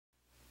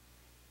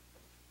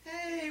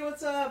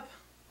what's up?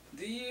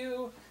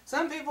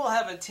 Some people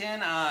have a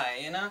tin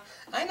eye,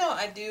 I know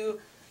I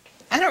do.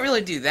 I don't really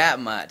do that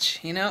much,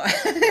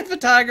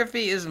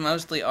 Photography is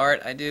mostly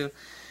art. I do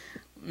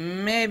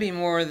maybe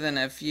more than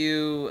a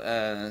few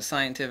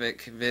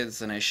scientific vids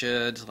than I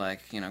should,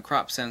 like,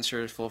 crop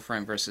sensors, full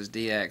frame versus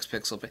DX,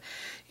 pixel.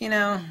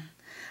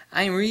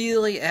 I'm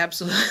really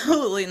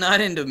absolutely not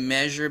into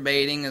measure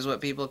baiting, is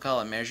what people call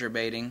it, measure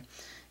baiting.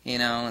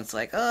 It's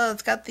like, oh,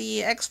 it's got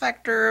the X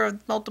factor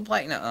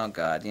multiply. No, oh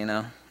God,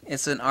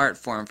 it's an art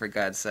form, for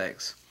God's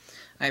sakes.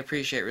 I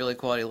appreciate really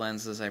quality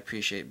lenses. I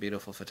appreciate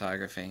beautiful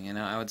photography.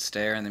 I would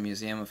stare in the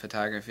Museum of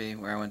Photography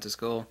where I went to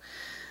school.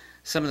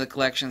 Some of the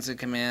collections would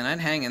come in.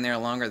 I'd hang in there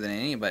longer than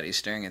anybody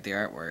staring at the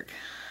artwork.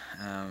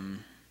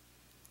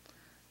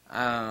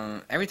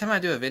 Every time I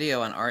do a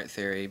video on art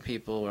theory,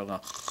 people will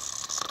go,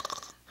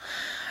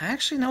 I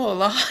actually know a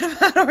lot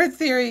about art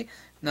theory.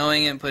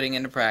 Knowing and putting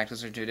into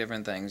practice are two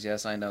different things.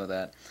 Yes, I know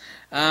that.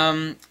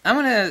 I'm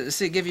going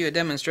to give you a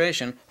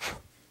demonstration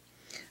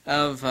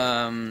of,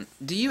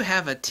 do you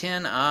have a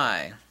tin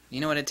eye?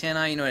 You know what a tin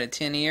eye, you know what a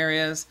tin ear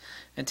is?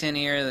 A tin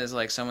ear is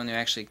like someone who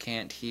actually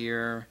can't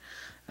hear.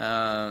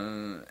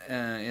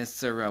 It's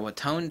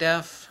tone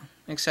deaf,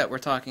 except we're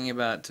talking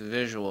about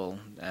visual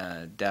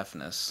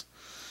deafness.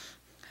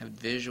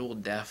 Visual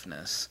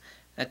deafness.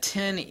 A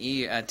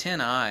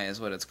tin eye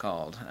is what it's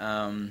called.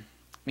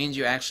 Means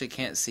you actually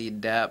can't see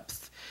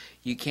depth.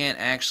 You can't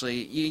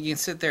actually, you can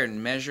sit there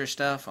and measure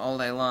stuff all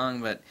day long,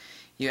 but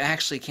you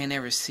actually can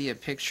never see a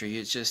picture.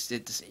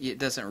 It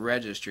doesn't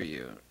register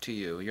to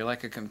you. You're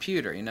like a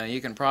computer,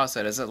 you can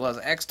process it. It has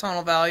X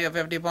tonal value of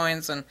 50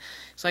 points, and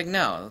it's like,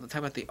 no, talk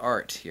about the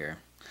art here.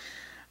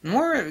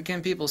 More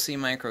can people see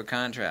micro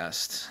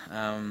contrast.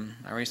 I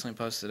recently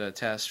posted a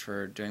test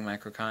for doing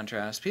micro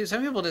contrast.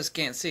 Some people just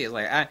can't see it.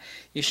 Like,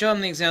 you show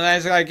them the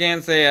example, I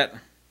can't see it.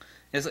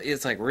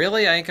 It's like,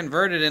 really? I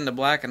converted it into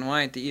black and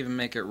white to even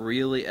make it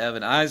really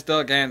evident. I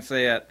still can't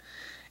see it.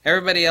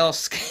 Everybody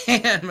else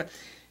can.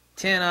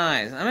 Tin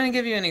eyes. I'm going to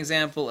give you an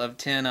example of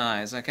tin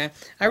eyes, okay?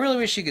 I really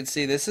wish you could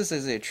see this. This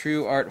is a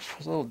true art,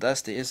 it's a little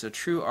dusty. It's a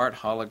true art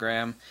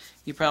hologram.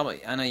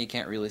 I know you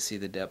can't really see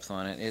the depth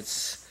on it.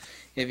 If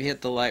you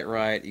hit the light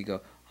right, you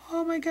go,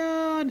 oh my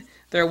God.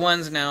 There are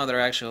ones now that are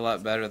actually a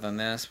lot better than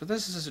this, but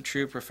this is a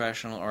true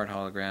professional art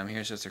hologram.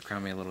 Here's just a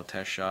crummy little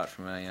test shot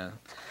from a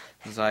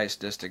Zeiss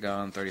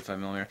Distagon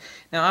 35mm.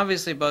 Now,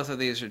 obviously, both of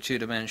these are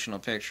two-dimensional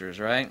pictures,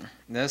 right?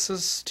 This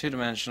is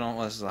two-dimensional.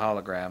 Well, this is a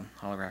hologram,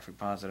 holographic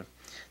positive.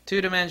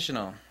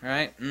 Two-dimensional,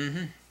 right?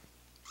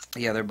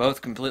 Yeah, they're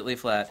both completely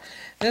flat.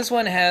 This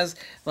one has,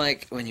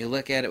 like, when you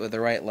look at it with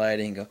the right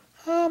lighting, go,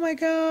 oh my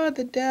God,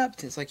 the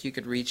depth. It's like you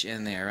could reach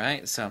in there,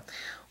 right? So,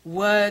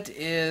 what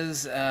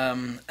is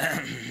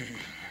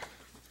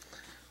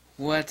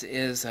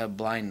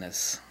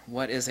blindness?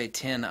 What is a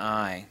tin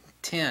eye?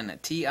 Tin,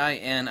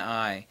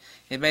 T-I-N-I.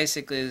 It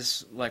basically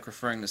is like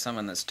referring to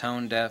someone that's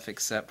tone deaf,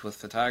 except with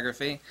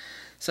photography.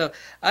 So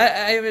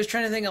I was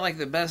trying to think of like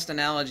the best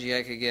analogy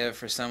I could give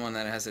for someone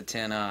that has a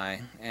tin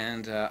eye,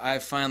 and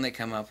I've finally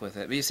come up with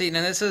it. But you see,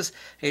 now this is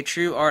a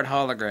true art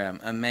hologram,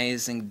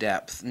 amazing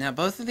depth. Now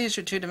both of these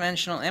are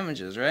two-dimensional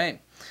images,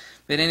 right?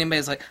 But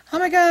anybody's like, oh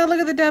my God,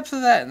 look at the depth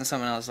of that, and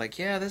someone else is like,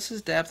 yeah, this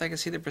is depth. I can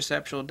see the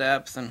perceptual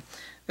depth, and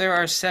there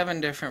are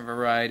 7 different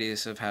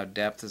varieties of how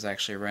depth is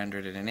actually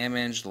rendered in an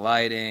image,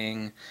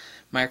 lighting,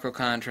 micro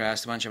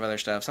contrast, a bunch of other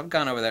stuff. So I've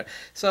gone over that.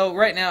 So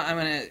right now I'm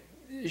going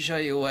to show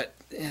you what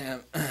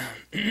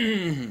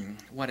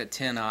what a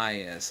tin eye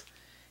is.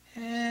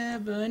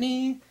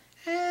 Ebony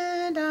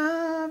and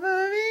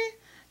ivory.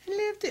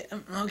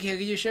 Okay,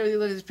 can you show me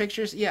look at these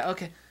pictures? Yeah,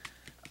 okay.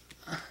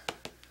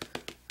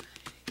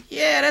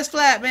 Yeah, that's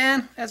flat,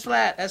 man. That's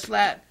flat. That's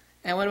flat.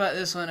 And what about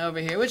this one over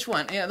here? Which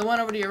one? Yeah, the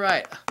one over to your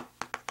right.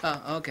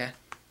 Oh, okay.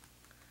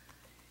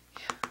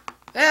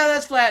 Yeah,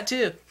 that's flat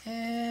too.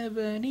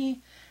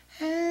 Ebony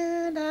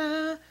and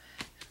I.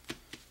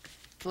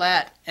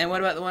 Flat. And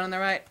what about the one on the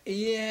right?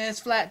 Yeah,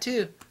 it's flat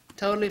too.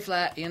 Totally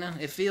flat,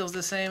 It feels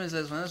the same as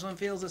this one. This one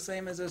feels the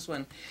same as this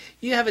one.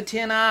 You have a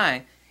tin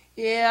eye.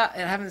 Yeah, I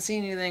haven't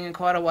seen anything in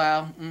quite a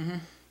while.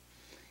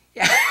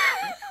 Yeah.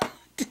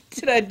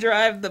 Did I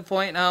drive the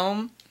point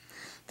home?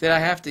 Did I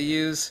have to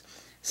use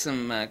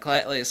some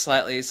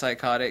slightly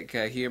psychotic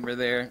humor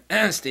there?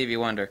 Stevie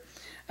Wonder.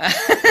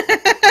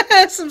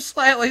 Some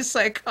slightly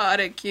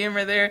psychotic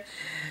humor there.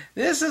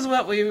 This is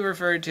what we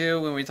refer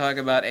to when we talk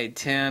about a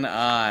tin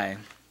eye.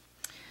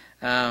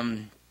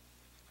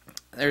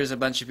 There's a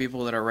bunch of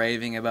people that are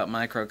raving about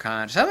micro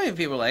contrast. How many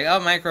people are like, oh,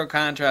 micro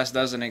contrast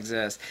doesn't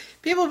exist?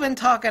 People have been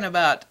talking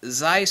about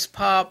Zeiss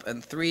pop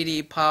and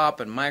 3D pop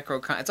and micro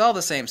contrast. It's all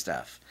the same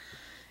stuff.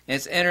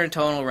 It's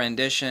intertonal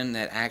rendition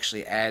that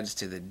actually adds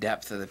to the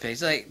depth of the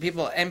picture. Like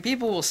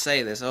people will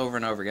say this over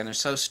and over again. They're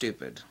so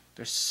stupid.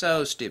 They're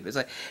so stupid. It's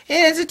like,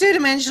 yeah, it's a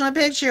two-dimensional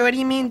picture. What do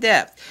you mean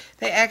depth?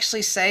 They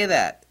actually say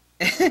that.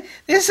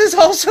 This is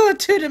also a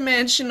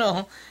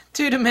two-dimensional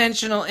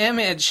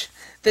image.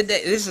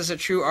 This is a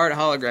true art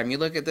hologram. You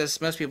look at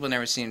this, most people have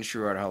never seen a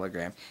true art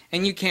hologram.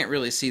 And you can't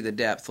really see the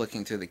depth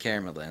looking through the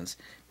camera lens.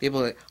 People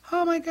are like,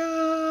 oh my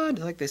God,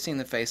 like they've seen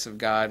the face of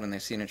God when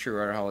they've seen a true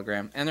art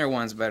hologram. And their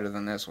one's better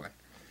than this one.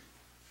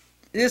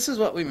 This is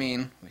what we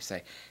mean. We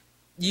say,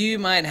 you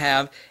might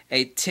have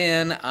a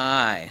tin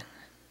eye.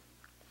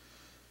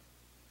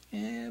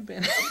 Yeah,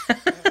 Ben.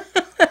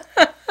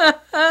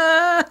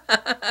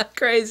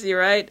 Crazy,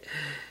 right?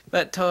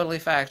 But totally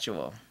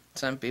factual.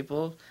 Some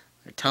people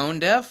are tone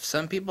deaf.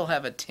 Some people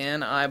have a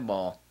tin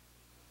eyeball.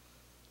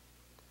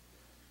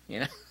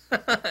 You know,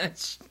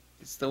 it's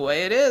the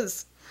way it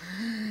is.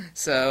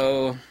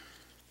 So,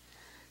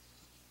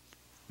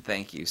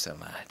 thank you so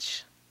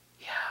much.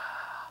 Yeah.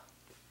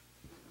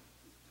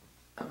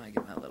 I'm gonna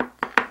get my little.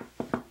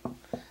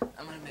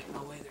 I'm gonna make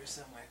my way there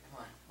somewhere. Come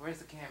on. Where's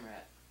the camera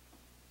at?